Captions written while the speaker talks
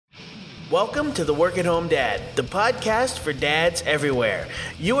Welcome to The Work at Home Dad, the podcast for dads everywhere.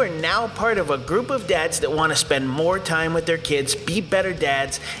 You are now part of a group of dads that want to spend more time with their kids, be better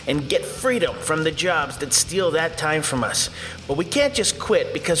dads, and get freedom from the jobs that steal that time from us. But we can't just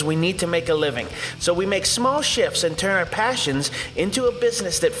quit because we need to make a living. So we make small shifts and turn our passions into a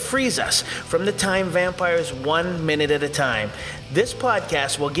business that frees us from the time vampires 1 minute at a time. This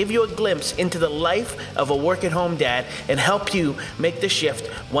podcast will give you a glimpse into the life of a work-at-home dad and help you make the shift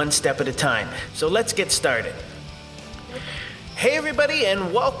one step at a time. So let's get started. Hey everybody,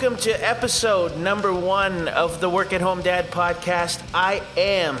 and welcome to episode number 1 of the Work-at-Home Dad podcast. I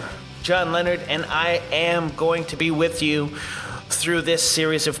am John Leonard, and I am going to be with you through this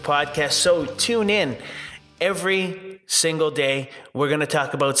series of podcasts. So tune in every single day. We're going to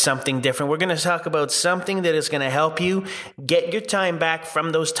talk about something different. We're going to talk about something that is going to help you get your time back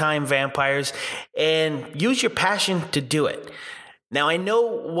from those time vampires and use your passion to do it. Now, I know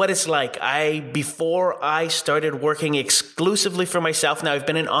what it's like. Before I started working exclusively for myself, now I've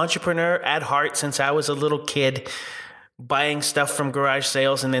been an entrepreneur at heart since I was a little kid, buying stuff from garage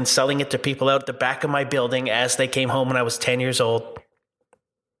sales and then selling it to people out the back of my building as they came home when I was 10 years old.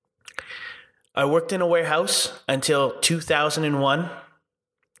 I worked in a warehouse until 2001.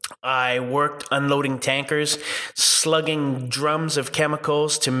 I worked unloading tankers, slugging drums of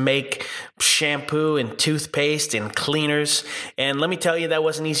chemicals to make shampoo and toothpaste and cleaners. And let me tell you, that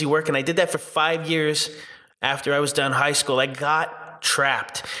wasn't easy work. And I did that for 5 years after I was done high school. I got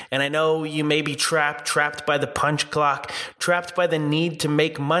trapped. And I know you may be trapped by the punch clock, trapped by the need to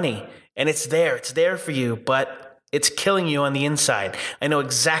make money. And it's there for you, but it's killing you on the inside. I know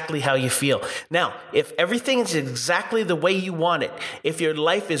exactly how you feel. Now, if everything is exactly the way you want it, if your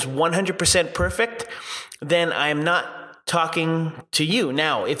life is 100% perfect, then I'm not talking to you.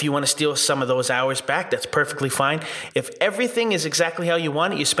 Now, if you want to steal some of those hours back, that's perfectly fine. If everything is exactly how you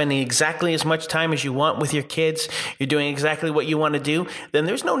want it, you're spending exactly as much time as you want with your kids, you're doing exactly what you want to do, then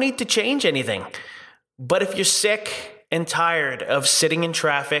there's no need to change anything. But if you're sick and tired of sitting in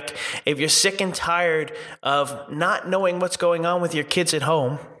traffic, if you're sick and tired of not knowing what's going on with your kids at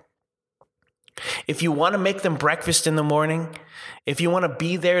home, if you want to make them breakfast in the morning, if you want to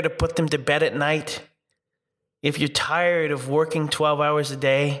be there to put them to bed at night, if you're tired of working 12 hours a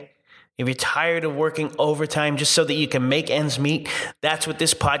day, if you're tired of working overtime just so that you can make ends meet, that's what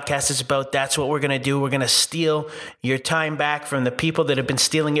this podcast is about. That's what we're going to do. We're going to steal your time back from the people that have been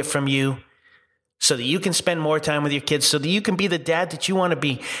stealing it from you, so that you can spend more time with your kids, so that you can be the dad that you want to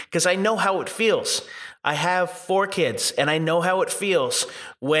be. Because I know how it feels. I have 4 kids, and I know how it feels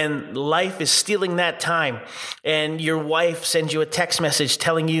when life is stealing that time, and your wife sends you a text message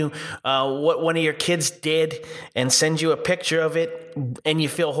telling you what one of your kids did and sends you a picture of it, and you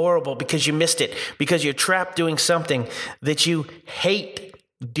feel horrible because you missed it, because you're trapped doing something that you hate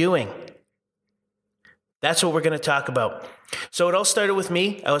doing. That's what we're going to talk about. So it all started with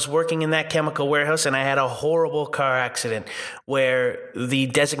me. I was working in that chemical warehouse, and I had a horrible car accident where the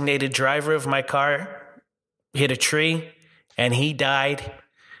designated driver of my car hit a tree and he died.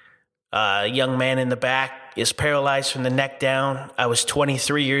 A young man in the back is paralyzed from the neck down. I was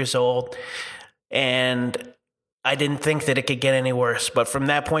 23 years old, and I didn't think that it could get any worse. But from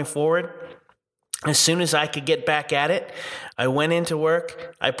that point forward, as soon as I could get back at it, I went into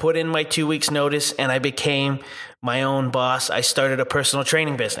work, I put in my 2 weeks notice, and I became my own boss. I started a personal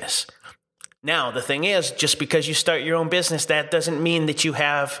training business. Now, the thing is, just because you start your own business, that doesn't mean that you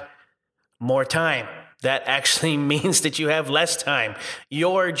have more time. That actually means that you have less time.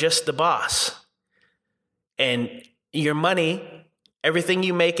 You're just the boss. And your money, everything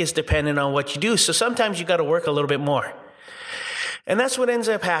you make is dependent on what you do. So sometimes you got to work a little bit more. And that's what ends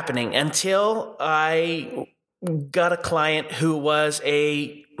up happening until I got a client who was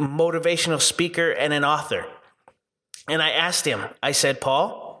a motivational speaker and an author. And I asked him, I said,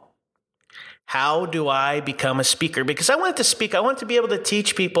 Paul, how do I become a speaker? Because I wanted to speak. I wanted to be able to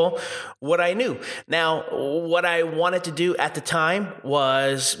teach people what I knew. Now, what I wanted to do at the time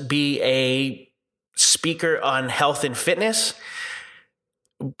was be a speaker on health and fitness.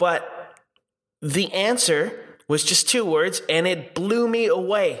 But the answer was just 2 words, and it blew me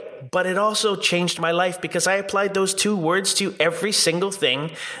away. But it also changed my life because I applied those 2 words to every single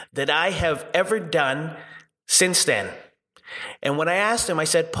thing that I have ever done since then. And when I asked him, I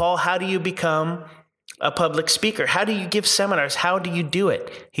said, Paul, how do you become a public speaker? How do you give seminars? How do you do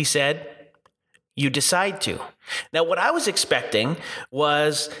it? He said, you decide to. Now, what I was expecting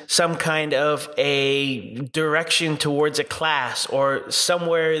was some kind of a direction towards a class or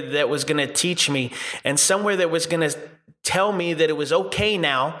somewhere that was going to teach me and somewhere that was going to tell me that it was okay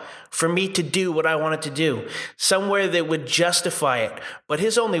now for me to do what I wanted to do, somewhere that would justify it. But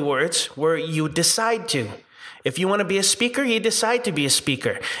his only words were, you decide to. If you want to be a speaker, you decide to be a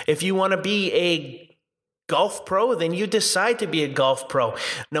speaker. If you want to be a golf pro, then you decide to be a golf pro.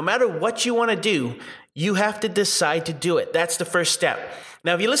 No matter what you want to do, you have to decide to do it. That's the first step.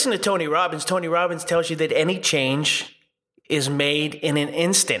 Now, if you listen to Tony Robbins tells you that any change is made in an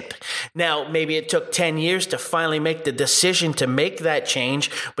instant. Now, maybe it took 10 years to finally make the decision to make that change,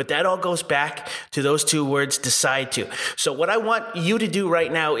 but that all goes back to those two words, decide to. So what I want you to do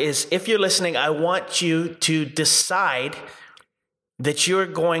right now is, if you're listening, I want you to decide that you're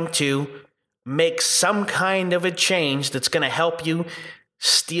going to make some kind of a change that's going to help you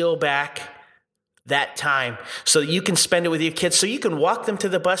steal back that time so that you can spend it with your kids, so you can walk them to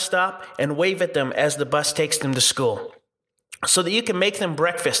the bus stop and wave at them as the bus takes them to school. So that you can make them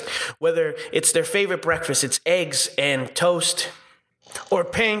breakfast, whether it's their favorite breakfast, it's eggs and toast or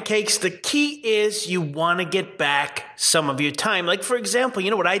pancakes. The key is you want to get back some of your time. Like, for example,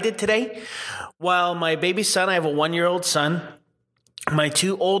 you know what I did today? While my baby son, I have a 1-year-old son, my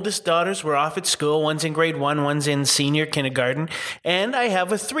 2 oldest daughters were off at school. One's in grade 1, one's in senior kindergarten, and I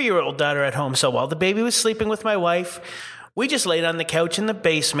have a 3-year-old daughter at home. So while the baby was sleeping with my wife, we just laid on the couch in the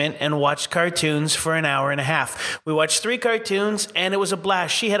basement and watched cartoons for an hour and a half. We watched 3 cartoons, and it was a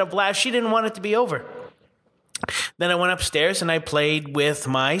blast. She had a blast. She didn't want it to be over. Then I went upstairs and I played with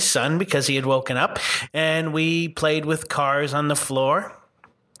my son because he had woken up, and we played with cars on the floor.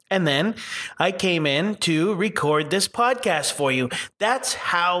 And then I came in to record this podcast for you. That's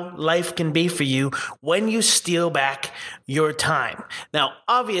how life can be for you when you steal back your time. Now,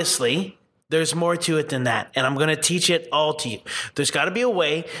 obviously, there's more to it than that, and I'm going to teach it all to you. There's got to be a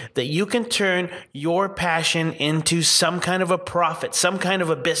way that you can turn your passion into some kind of a profit, some kind of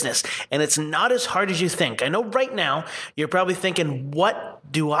a business, and it's not as hard as you think. I know right now you're probably thinking, what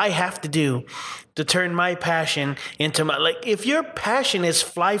do I have to do to turn my passion into my, like, if your passion is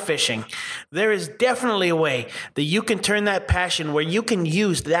fly fishing, there is definitely a way that you can turn that passion, where you can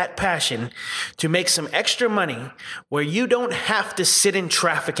use that passion to make some extra money, where you don't have to sit in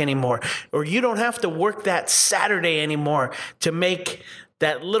traffic anymore, or you don't have to work that Saturday anymore to make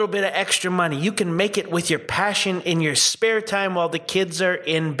that little bit of extra money. You can make it with your passion in your spare time while the kids are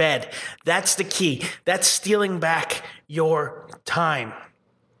in bed. That's the key. That's stealing back your time.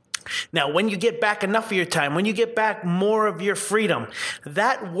 Now, when you get back enough of your time, when you get back more of your freedom,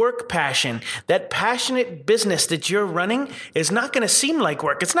 that work passion, that passionate business that you're running is not going to seem like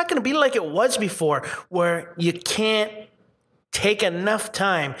work. It's not going to be like it was before, where you can't take enough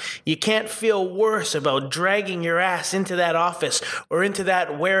time. You can't feel worse about dragging your ass into that office or into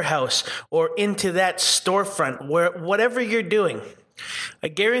that warehouse or into that storefront, where whatever you're doing. I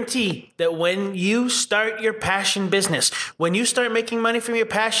guarantee that when you start your passion business, when you start making money from your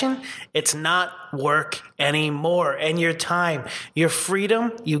passion, it's not work anymore. And your time, your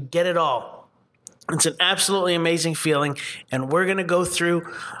freedom, you get it all. It's an absolutely amazing feeling, and we're going to go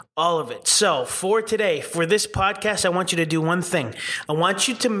through all of it. So for today, for this podcast, I want you to do one thing. I want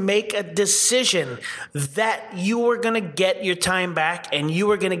you to make a decision that you are going to get your time back and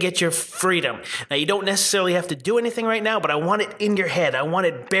you are going to get your freedom. Now, you don't necessarily have to do anything right now, but I want it in your head. I want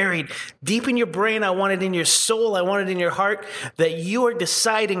it buried deep in your brain. I want it in your soul. I want it in your heart, that you are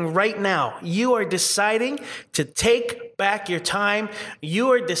deciding right now. You are deciding to take back your time.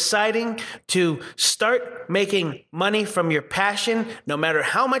 You are deciding to start making money from your passion, no matter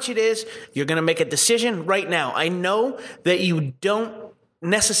how much it is. You're going to make a decision right now. I know that you don't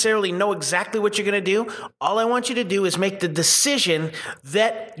necessarily know exactly what you're going to do. All I want you to do is make the decision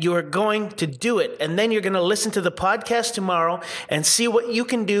that you're going to do it. And then you're going to listen to the podcast tomorrow and see what you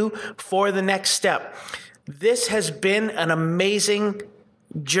can do for the next step. This has been an amazing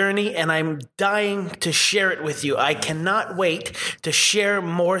journey, and I'm dying to share it with you. I cannot wait to share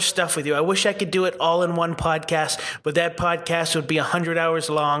more stuff with you. I wish I could do it all in one podcast, but that podcast would be 100 hours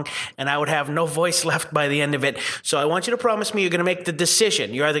long, and I would have no voice left by the end of it. So I want you to promise me you're going to make the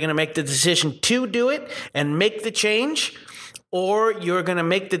decision. You're either going to make the decision to do it and make the change, or you're going to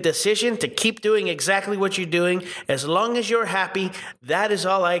make the decision to keep doing exactly what you're doing. As long as you're happy, that is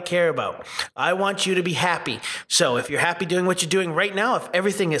all I care about. I want you to be happy. So if you're happy doing what you're doing right now, if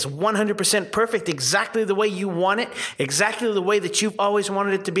everything is 100% perfect, exactly the way you want it, exactly the way that you've always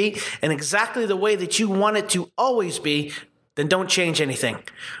wanted it to be, and exactly the way that you want it to always be, then don't change anything.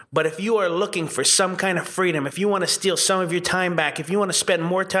 But if you are looking for some kind of freedom, if you want to steal some of your time back, if you want to spend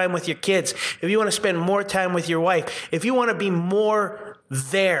more time with your kids, if you want to spend more time with your wife, if you want to be more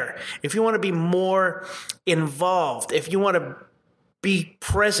there, if you want to be more involved, if you want to be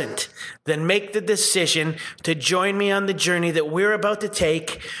present, then make the decision to join me on the journey that we're about to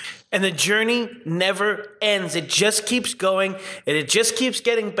take. And the journey never ends. It just keeps going, and it just keeps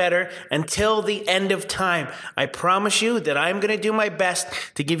getting better until the end of time. I promise you that I'm going to do my best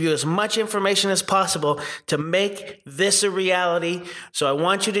to give you as much information as possible to make this a reality. So I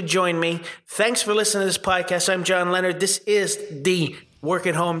want you to join me. Thanks for listening to this podcast. I'm John Leonard. This is the Work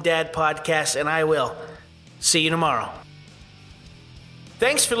at Home Dad podcast, and I will see you tomorrow.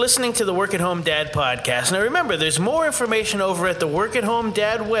 Thanks for listening to the Work at Home Dad podcast. Now remember, there's more information over at the Work at Home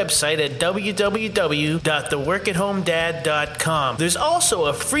Dad website at www.theworkathomedad.com. There's also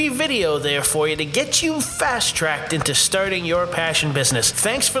a free video there for you to get you fast-tracked into starting your passion business.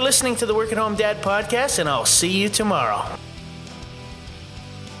 Thanks for listening to the Work at Home Dad podcast, and I'll see you tomorrow.